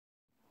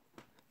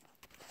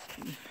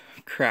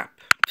crap.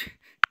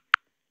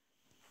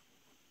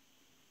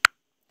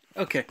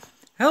 Okay.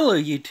 Hello,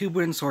 YouTube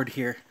WindSword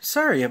here.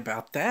 Sorry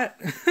about that.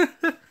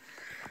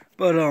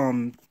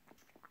 But,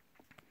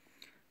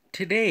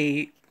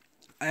 today,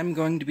 I'm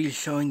going to be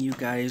showing you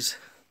guys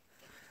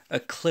a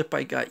clip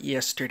I got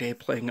yesterday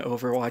playing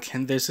Overwatch,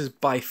 and this is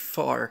by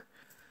far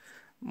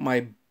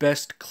my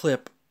best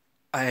clip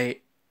I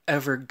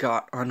ever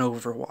got on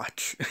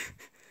Overwatch.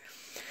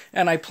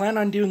 And I plan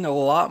on doing a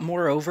lot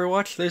more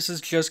Overwatch. This is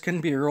just going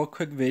to be a real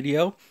quick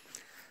video.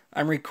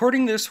 I'm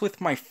recording this with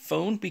my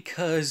phone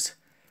because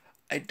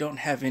I don't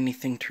have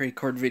anything to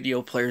record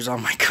video players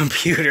on my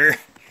computer.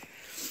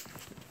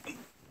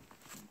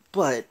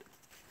 But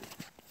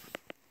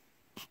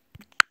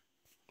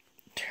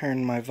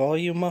turn my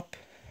volume up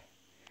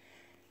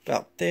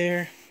about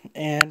there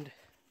and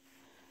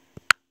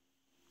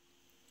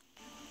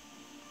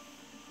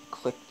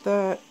click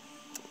that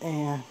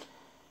and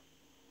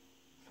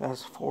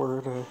fast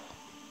forward a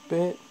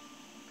bit,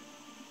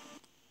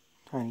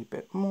 tiny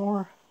bit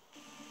more.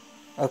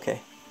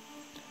 Okay.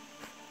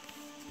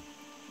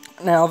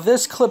 Now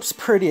this clip's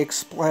pretty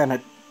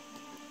explanatory.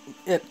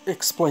 It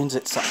explains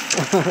itself.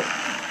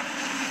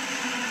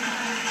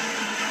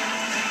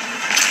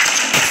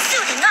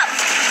 Suiting up.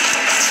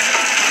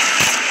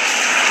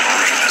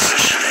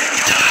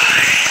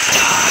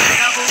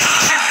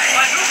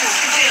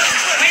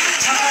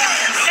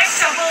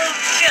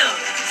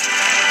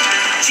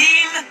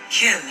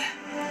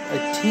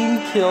 A team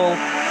kill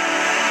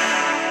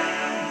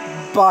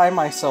by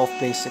myself,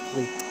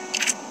 basically.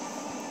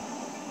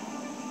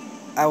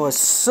 I was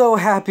so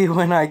happy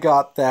when I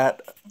got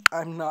that.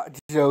 I'm not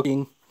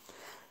joking.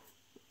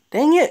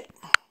 Dang it!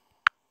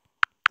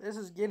 This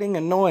is getting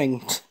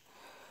annoying.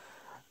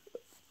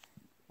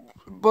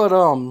 But,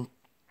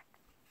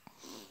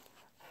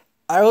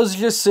 I was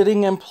just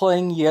sitting and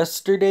playing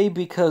yesterday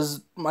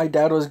because my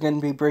dad was going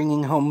to be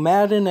bringing home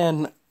Madden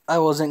and I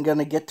wasn't going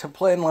to get to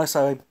play unless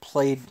I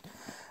played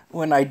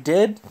when I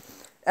did.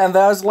 And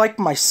that was like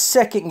my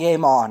second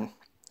game on.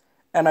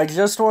 And I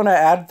just want to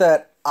add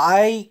that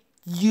I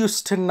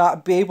used to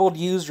not be able to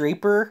use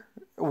Reaper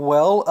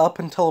well up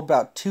until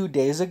about 2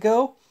 days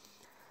ago.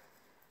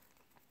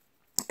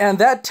 And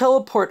that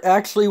teleport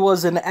actually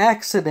was an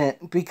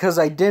accident because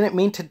I didn't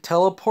mean to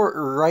teleport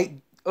right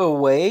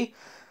away.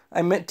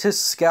 I meant to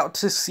scout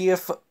to see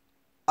if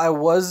I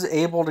was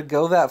able to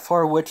go that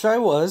far, which I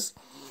was.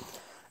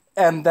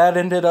 And that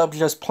ended up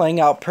just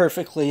playing out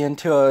perfectly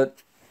into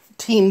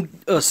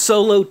a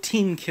solo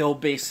team kill,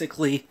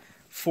 basically,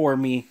 for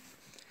me.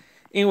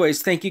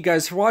 Anyways, thank you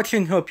guys for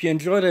watching. Hope you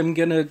enjoyed. I'm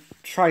gonna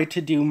try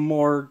to do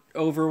more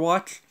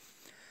Overwatch.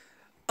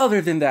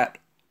 Other than that,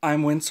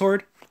 I'm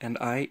WindSword, and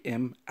I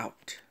am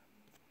out.